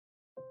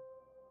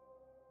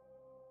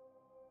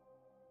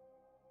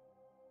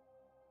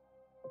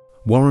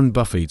Warren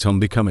Buffett on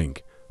becoming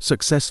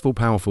successful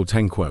powerful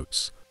 10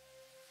 quotes.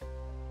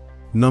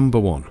 Number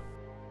 1.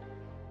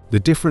 The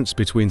difference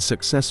between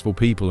successful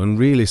people and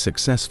really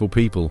successful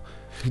people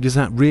is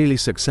that really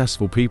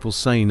successful people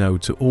say no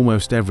to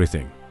almost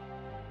everything.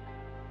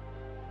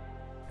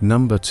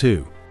 Number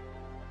 2.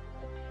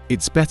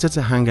 It's better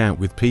to hang out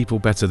with people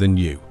better than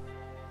you.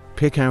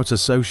 Pick out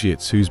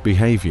associates whose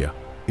behavior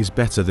is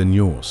better than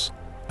yours,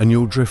 and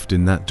you'll drift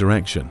in that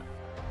direction.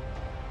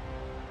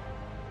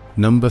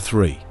 Number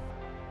 3.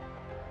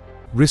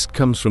 Risk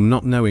comes from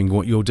not knowing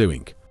what you're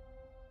doing.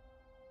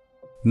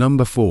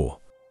 Number 4.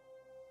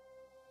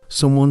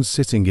 Someone's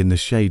sitting in the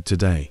shade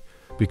today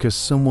because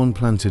someone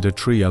planted a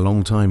tree a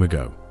long time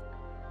ago.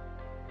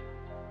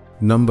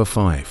 Number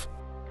 5.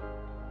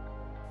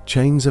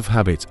 Chains of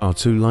habit are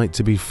too light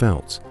to be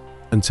felt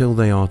until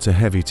they are too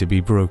heavy to be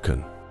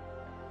broken.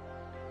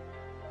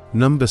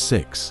 Number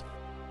 6.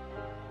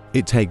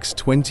 It takes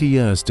 20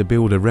 years to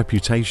build a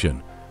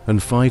reputation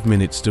and 5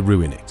 minutes to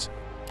ruin it.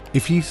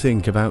 If you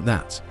think about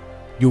that,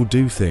 you'll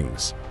do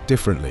things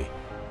differently.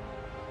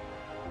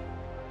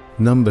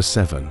 Number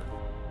 7.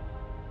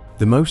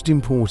 The most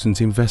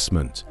important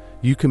investment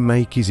you can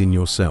make is in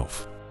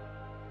yourself.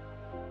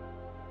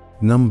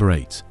 Number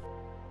 8.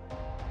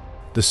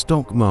 The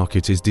stock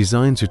market is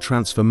designed to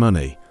transfer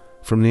money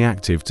from the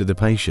active to the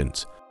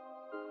patient.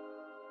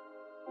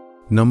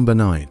 Number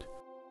 9.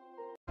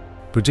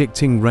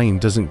 Predicting rain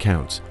doesn't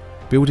count,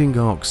 building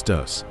arcs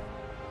does.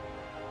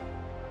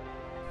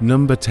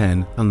 Number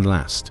 10 and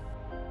last.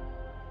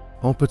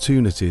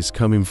 Opportunities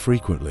come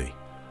infrequently.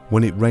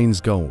 When it rains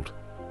gold,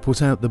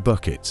 put out the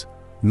bucket,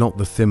 not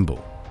the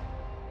thimble.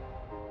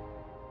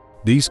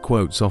 These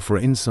quotes offer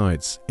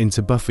insights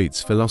into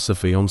Buffett's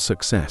philosophy on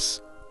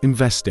success,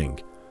 investing,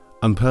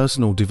 and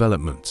personal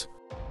development.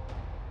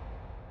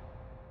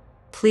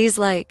 Please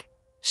like,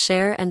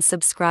 share and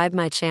subscribe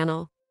my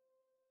channel.